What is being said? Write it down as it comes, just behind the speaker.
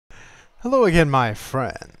Hello again, my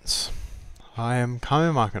friends. I am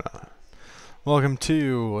Kamimakuna. Welcome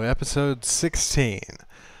to episode 16,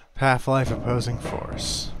 Half-Life Opposing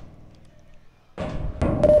Force.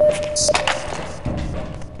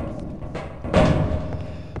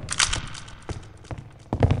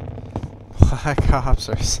 Black Ops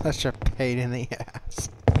are such a pain in the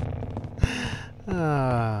ass. Oh,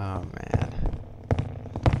 man.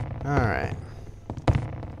 Alright.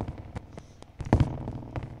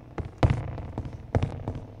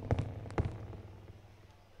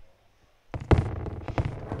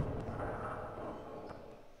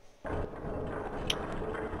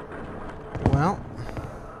 Well,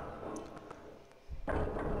 I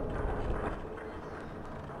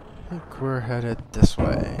think we're headed this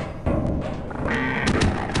way.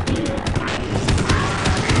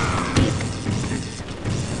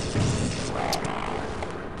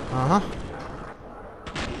 Uh-huh.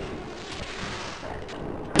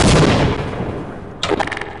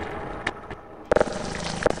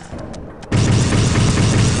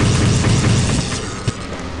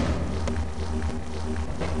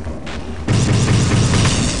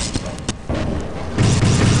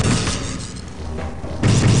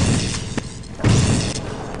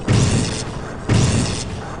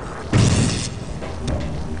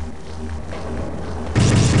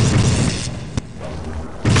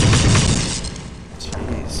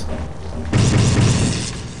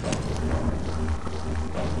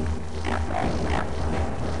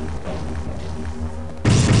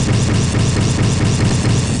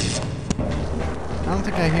 I don't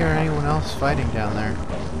think I hear anyone else fighting down there.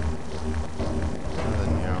 Other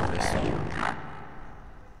than, you know,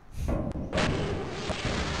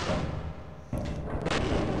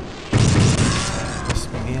 just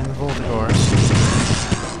me and the Voltigors.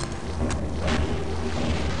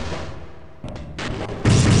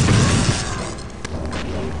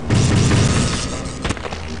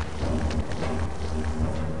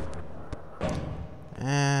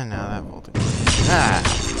 And now that Voltigor. Ah!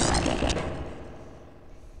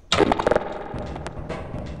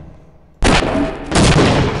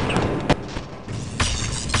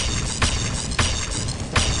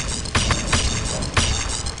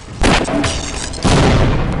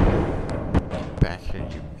 Back here,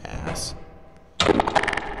 you ass.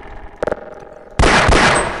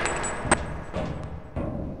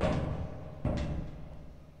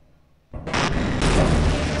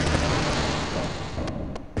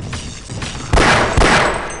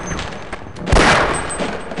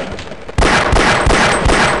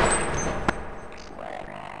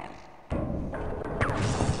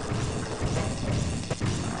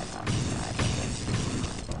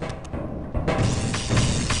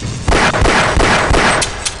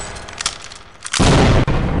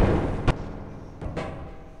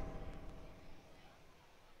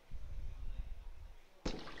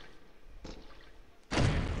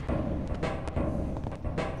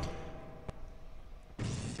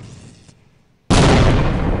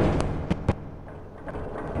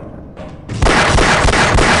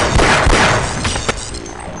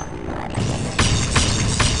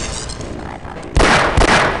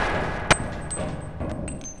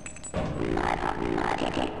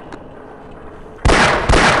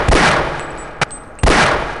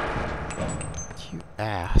 You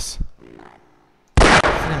ass.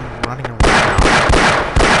 I'm running around.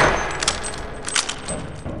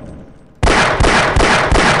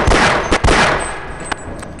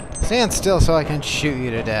 Stand still so I can shoot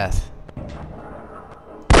you to death.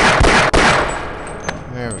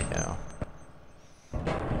 There we go.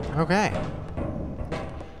 Okay.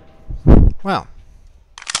 Well.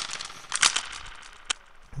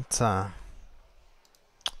 Let's,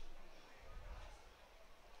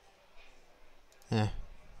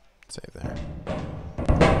 save there.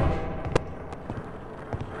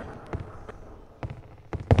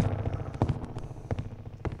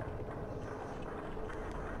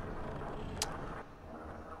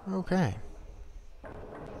 Okay.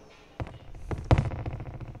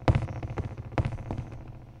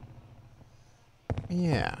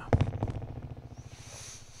 Yeah.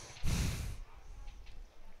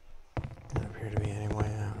 Doesn't appear to be any way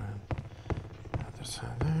out. Other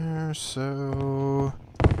side there, so...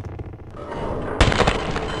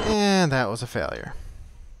 And that was a failure.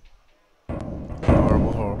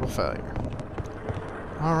 Horrible, horrible failure.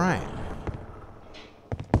 Alright.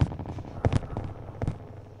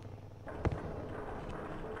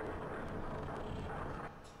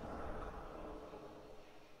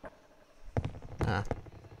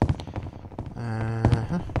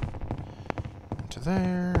 Into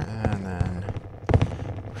there, and then...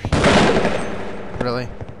 Really?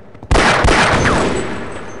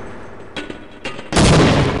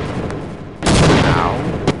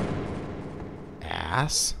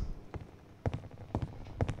 gas.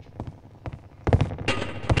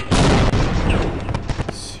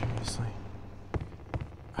 Seriously.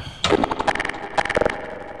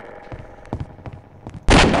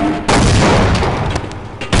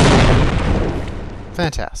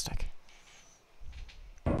 Fantastic.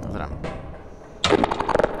 Not that I'm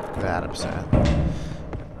that upset.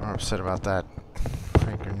 More upset about that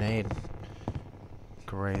freaking grenade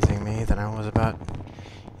grazing me than I was about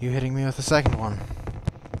you hitting me with the second one.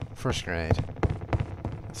 First grenade.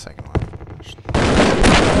 The second one.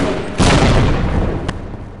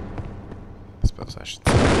 I suppose I should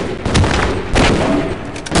say.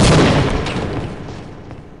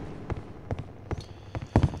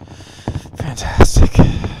 Fantastic.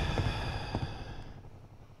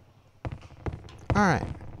 Alright.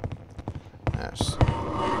 There's...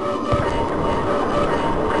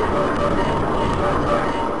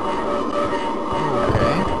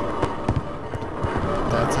 Okay.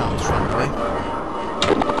 That sounds friendly.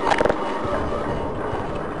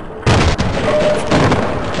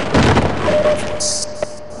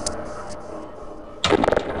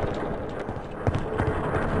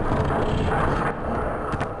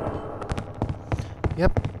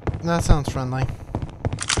 Yep, that sounds friendly.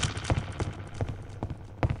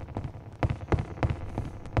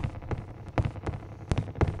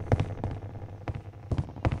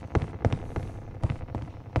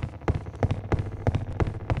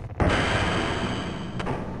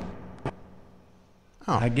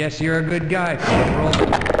 Oh. I guess you're a good guy, Corporal.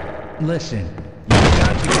 Listen, you've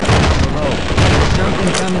got to get down below. There's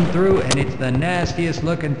something coming through, and it's the nastiest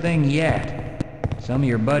looking thing yet. Some of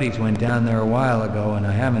your buddies went down there a while ago, and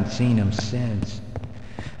I haven't seen them since.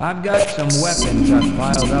 I've got some weapons I've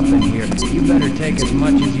piled up in here. You better take as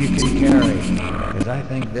much as you can carry, because I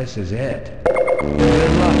think this is it.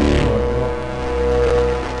 Good luck, Corporal.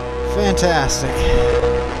 Fantastic.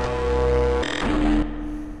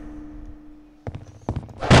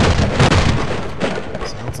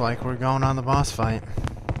 Sounds like we're going on the boss fight.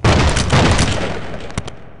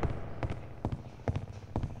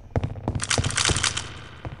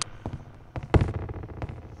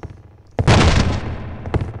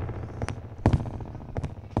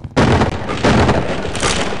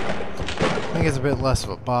 I think it's a bit less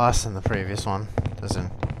of a boss than the previous one.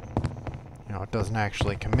 Doesn't, you know, it doesn't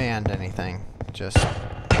actually command anything. Just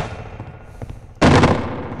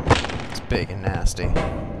it's big and nasty.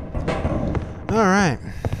 All right.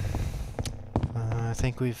 I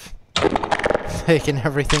think we've taken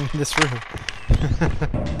everything in this room. I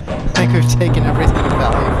think we've taken everything of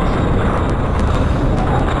value.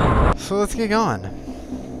 So let's get going.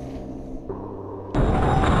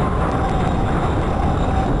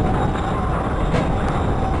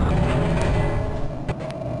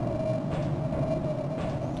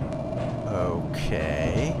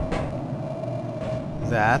 Okay.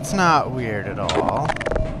 That's not weird at all.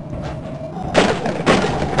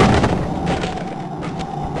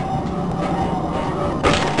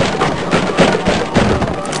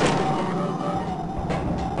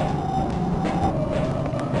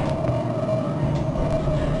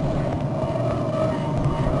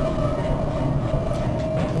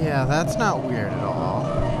 Yeah, that's not weird at all.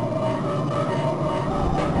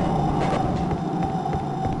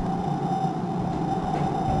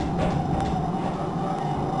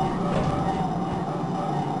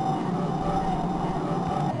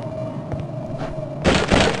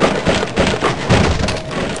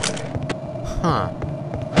 Huh.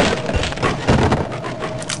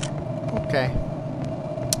 Okay.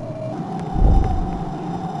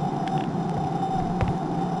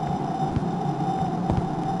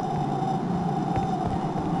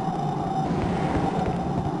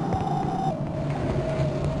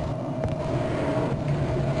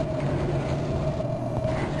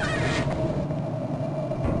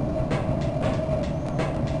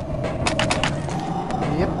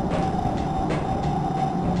 Yep.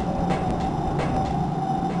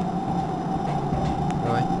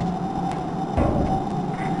 Really?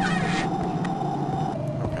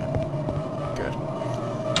 Okay. Good.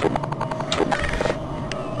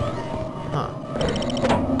 Huh.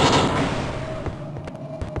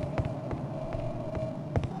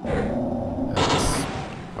 That's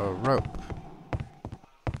a rope.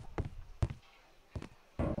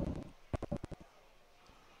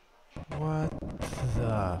 What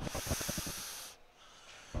the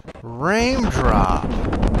raindrop?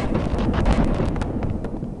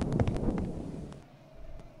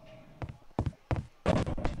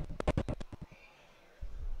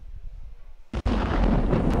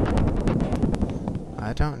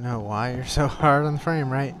 I don't know why you're so hard on the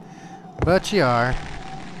frame rate, but you are.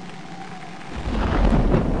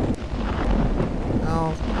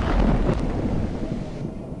 hell?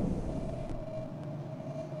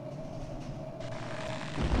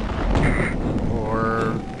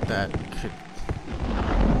 Or that could...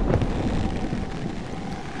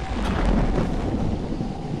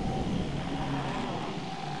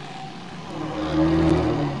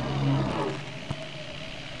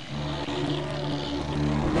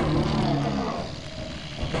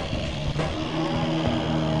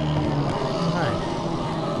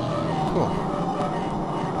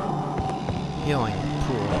 Healing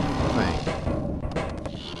pool thing.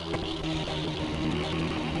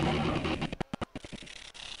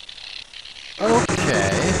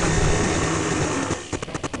 Okay.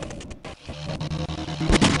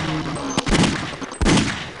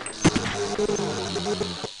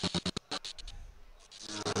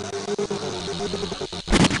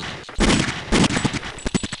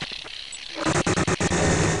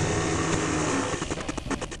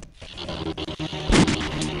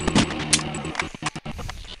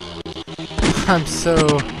 I'm so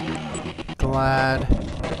glad.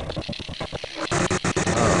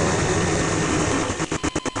 Oh.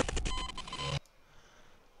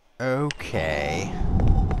 Okay.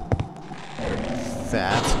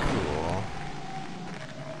 That's cool.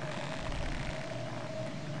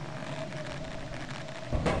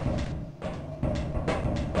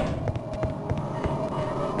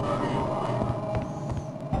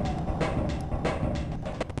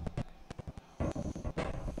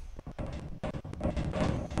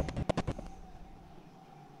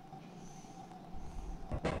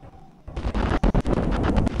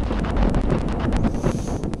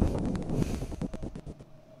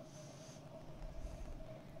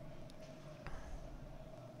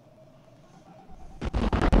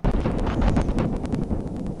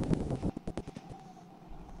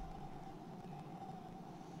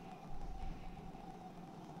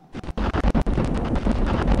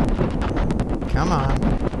 Come on.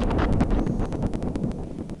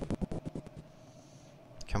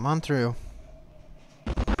 Come on through.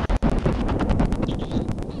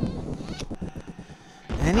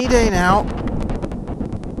 Any day now.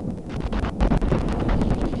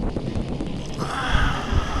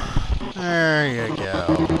 There you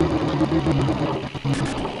go.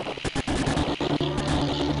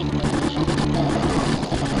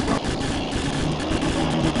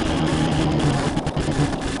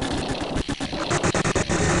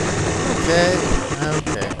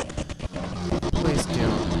 Okay. Please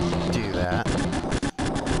don't do that.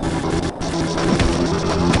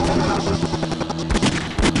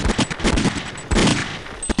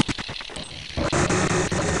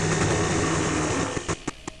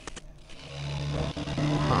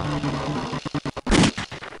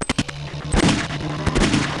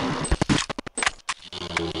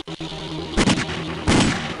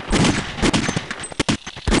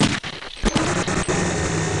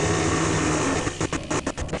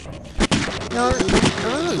 I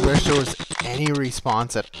really wish there was any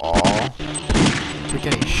response at all to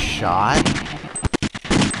getting shot.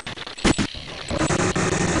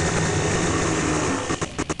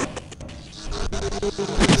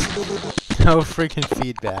 No freaking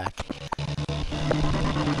feedback.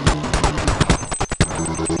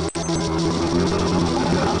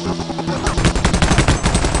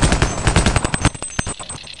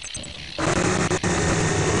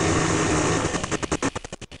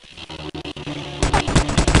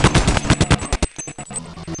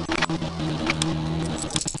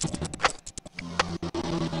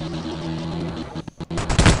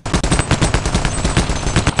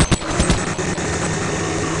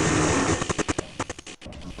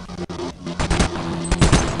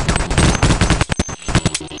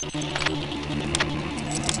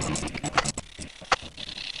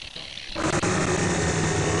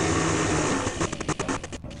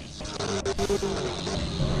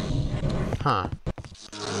 Huh.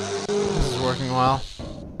 This is working well.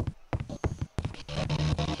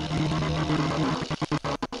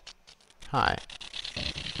 Hi.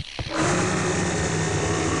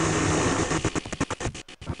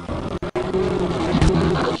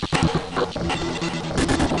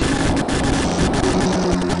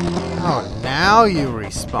 Oh, now you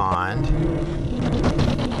respond.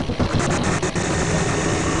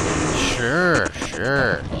 Sure,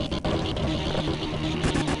 sure.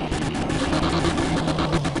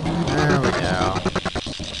 There we go.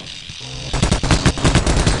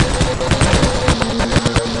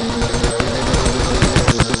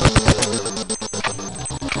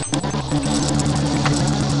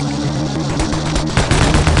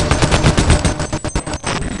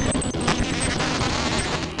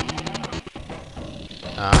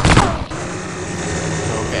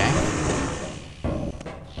 Okay.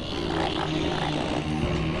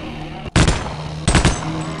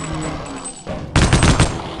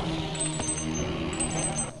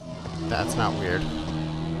 That's not weird.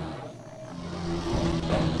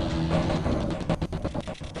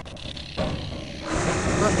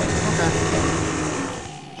 But, okay.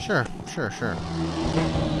 Sure.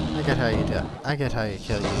 I get how you do it. I get how you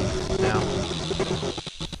kill you now.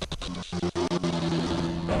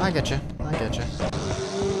 I get you.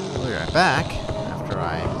 We'll be right back after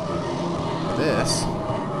I do this.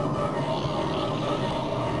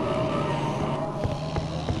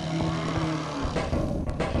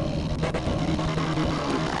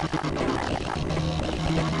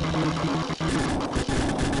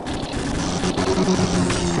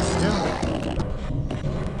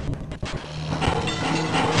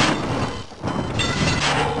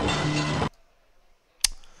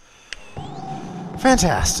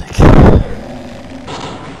 Fantastic.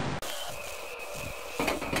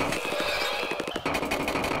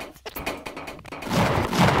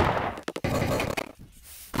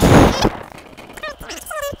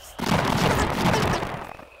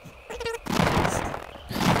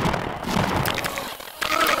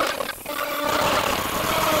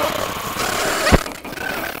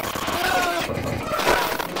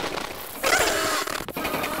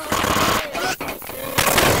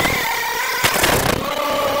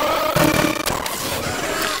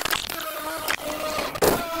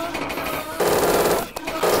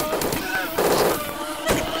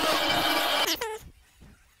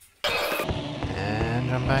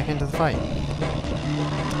 Back into the fight.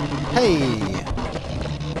 Hey!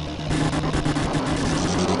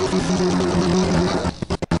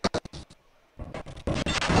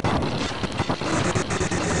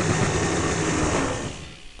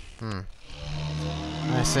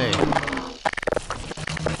 I see.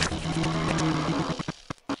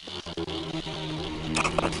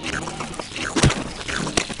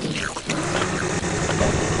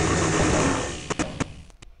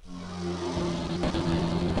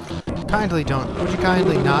 Would you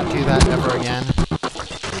kindly not do that ever again?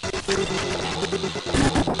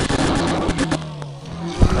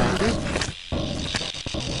 Thank you.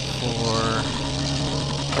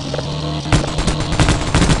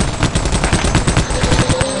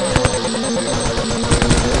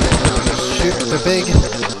 Shoot the big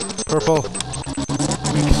purple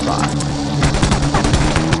weak spot.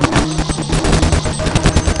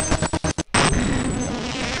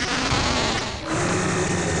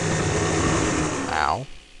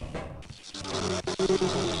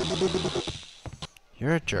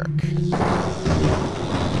 You're a jerk.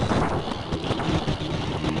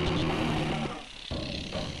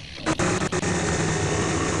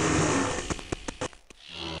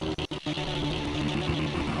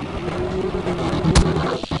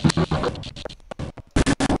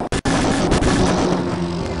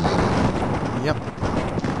 Yep.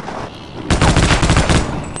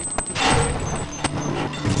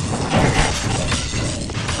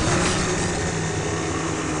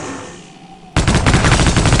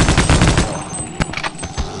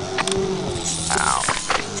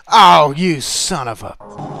 Oh, you son of a...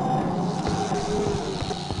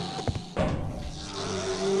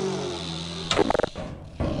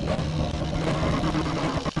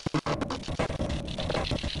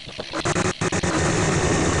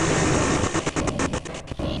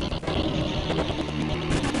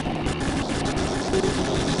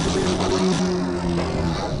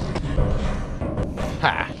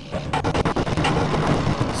 Ha!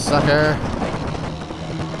 Sucker!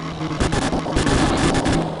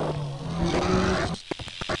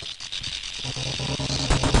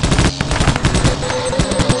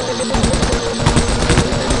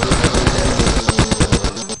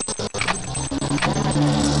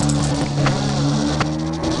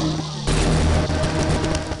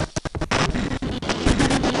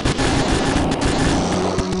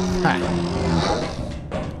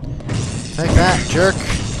 Take that, jerk.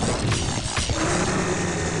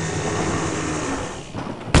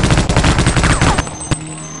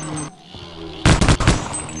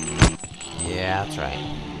 Yeah, that's right.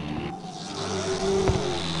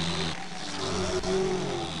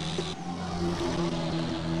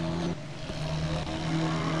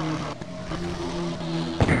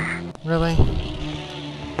 Really?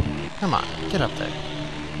 Come on, get up there.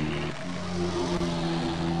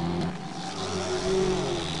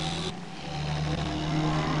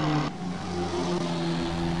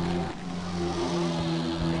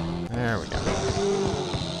 There we go.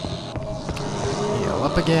 Heal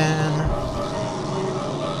up again.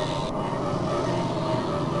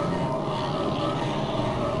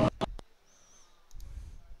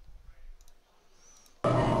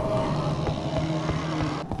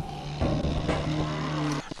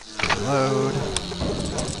 Load.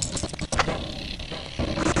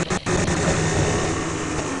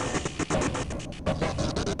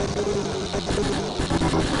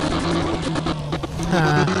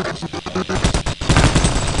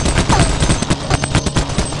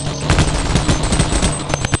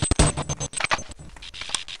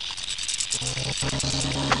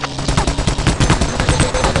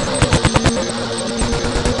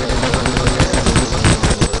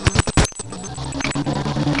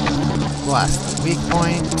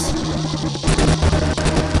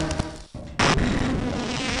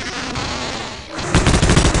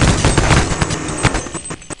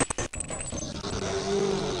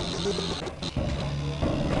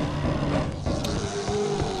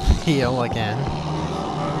 heal again.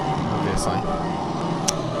 Obviously.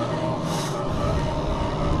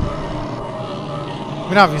 I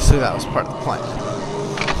mean, obviously that was part of the plan.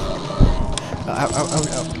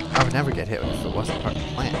 I would never get hit if it wasn't part of the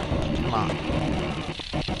plan. Come on.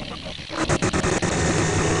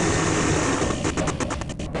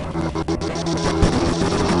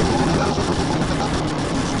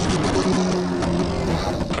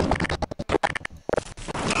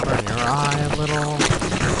 Burn your eye a little.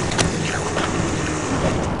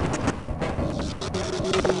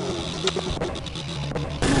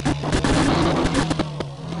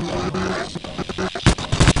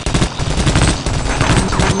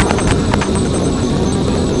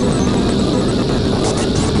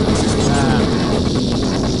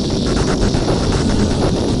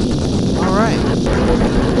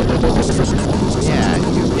 Yeah,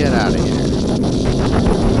 you get out of here.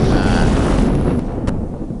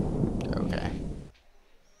 Okay.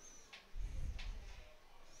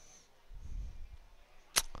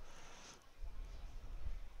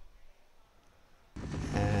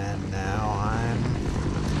 And now I'm...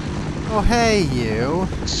 Oh, hey, you.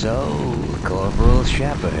 So, Corporal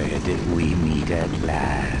Shepherd, we meet at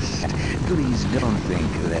last. Please don't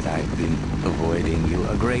think that I've been avoiding you.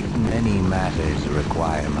 A great many matters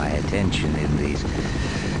require my attention in these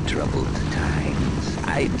troubled times.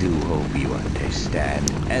 I do hope you understand.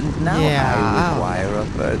 And now I require a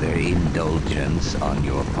further indulgence on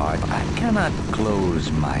your part. I cannot close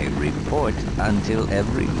my report until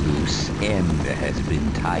every loose end has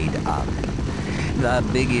been tied up. The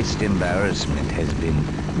biggest embarrassment has been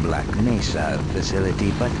Black Mesa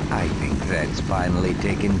facility, but I think that's finally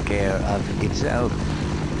taken care of itself.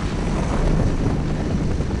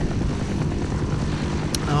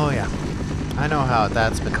 Oh, yeah. I know how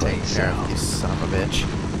that's been taken care of, you son of a bitch.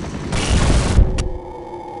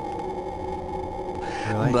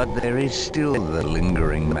 Really? But there is still the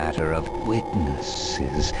lingering matter of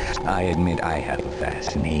witnesses. I admit I have a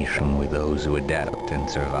fascination with those who adapt and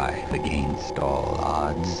survive against all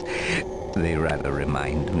odds. They rather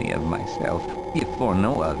remind me of myself. If for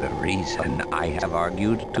no other reason, I have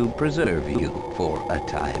argued to preserve you for a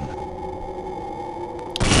time.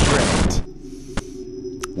 Great.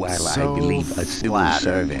 While So I believe a civil flattered.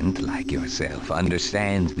 servant like yourself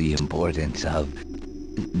understands the importance of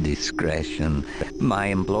discretion, my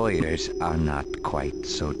employers are not quite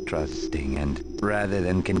so trusting, and rather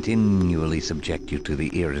than continually subject you to the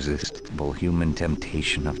irresistible human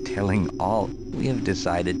temptation of telling all, we have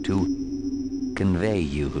decided to convey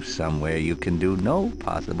you somewhere you can do no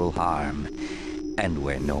possible harm, and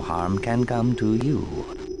where no harm can come to you.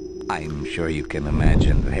 I'm sure you can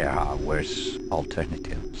imagine there are worse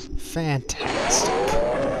alternatives. Fantastic.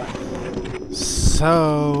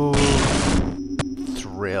 So...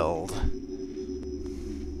 thrilled.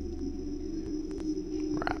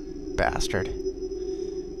 Rat bastard.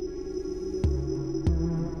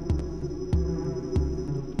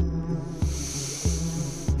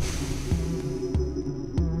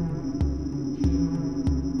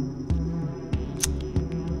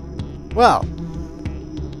 Well.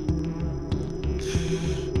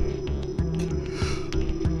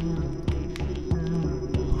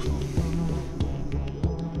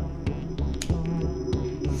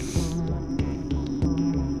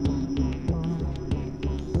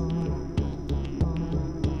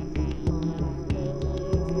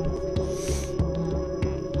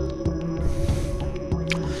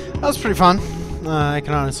 That was pretty fun. I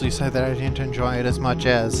can honestly say that I didn't enjoy it as much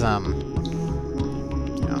as, you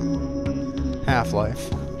know,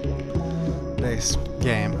 Half-Life based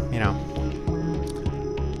game, you know.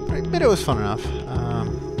 But it was fun enough.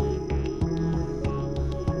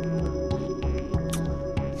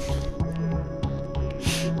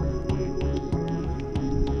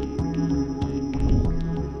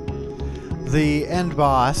 The end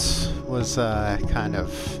boss was kind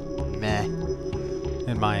of meh,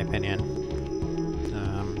 in my opinion.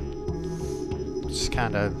 Just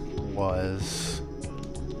kind of was.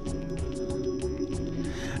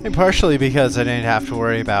 And partially because I didn't have to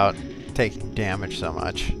worry about taking damage so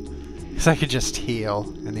much. Because I could just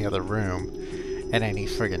heal in the other room at any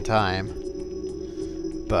friggin' time.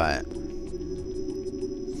 But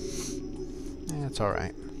yeah, it's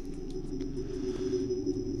alright.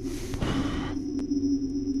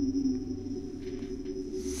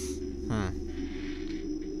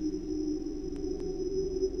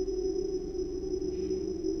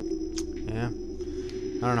 Yeah,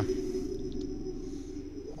 I don't know.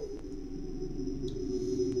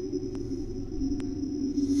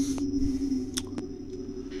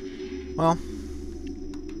 Well,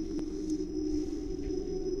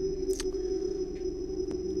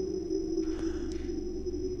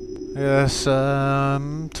 Yes,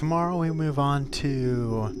 tomorrow we move on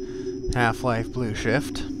to Half-Life Blue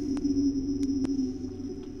Shift,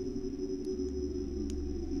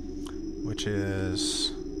 which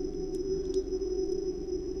is...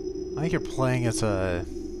 I think you're playing as a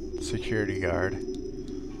security guard.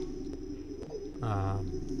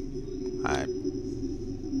 I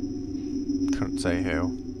couldn't say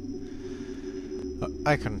who.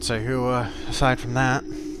 I couldn't say who, aside from that.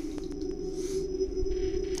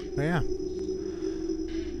 But yeah.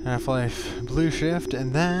 Half-Life Blue Shift,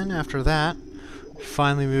 and then after that,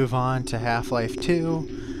 finally move on to Half-Life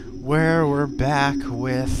 2, where we're back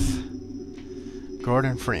with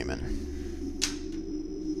Gordon Freeman.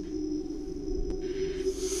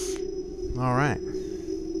 Alright.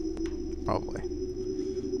 Probably.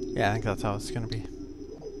 Yeah, I think that's how it's gonna be.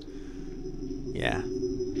 Yeah.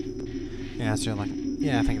 Yeah, it's like,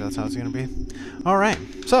 yeah, I think that's how it's gonna be. Alright,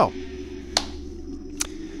 so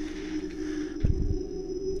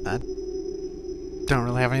I don't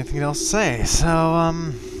really have anything else to say, so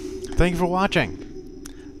thank you for watching.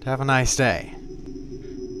 Have a nice day.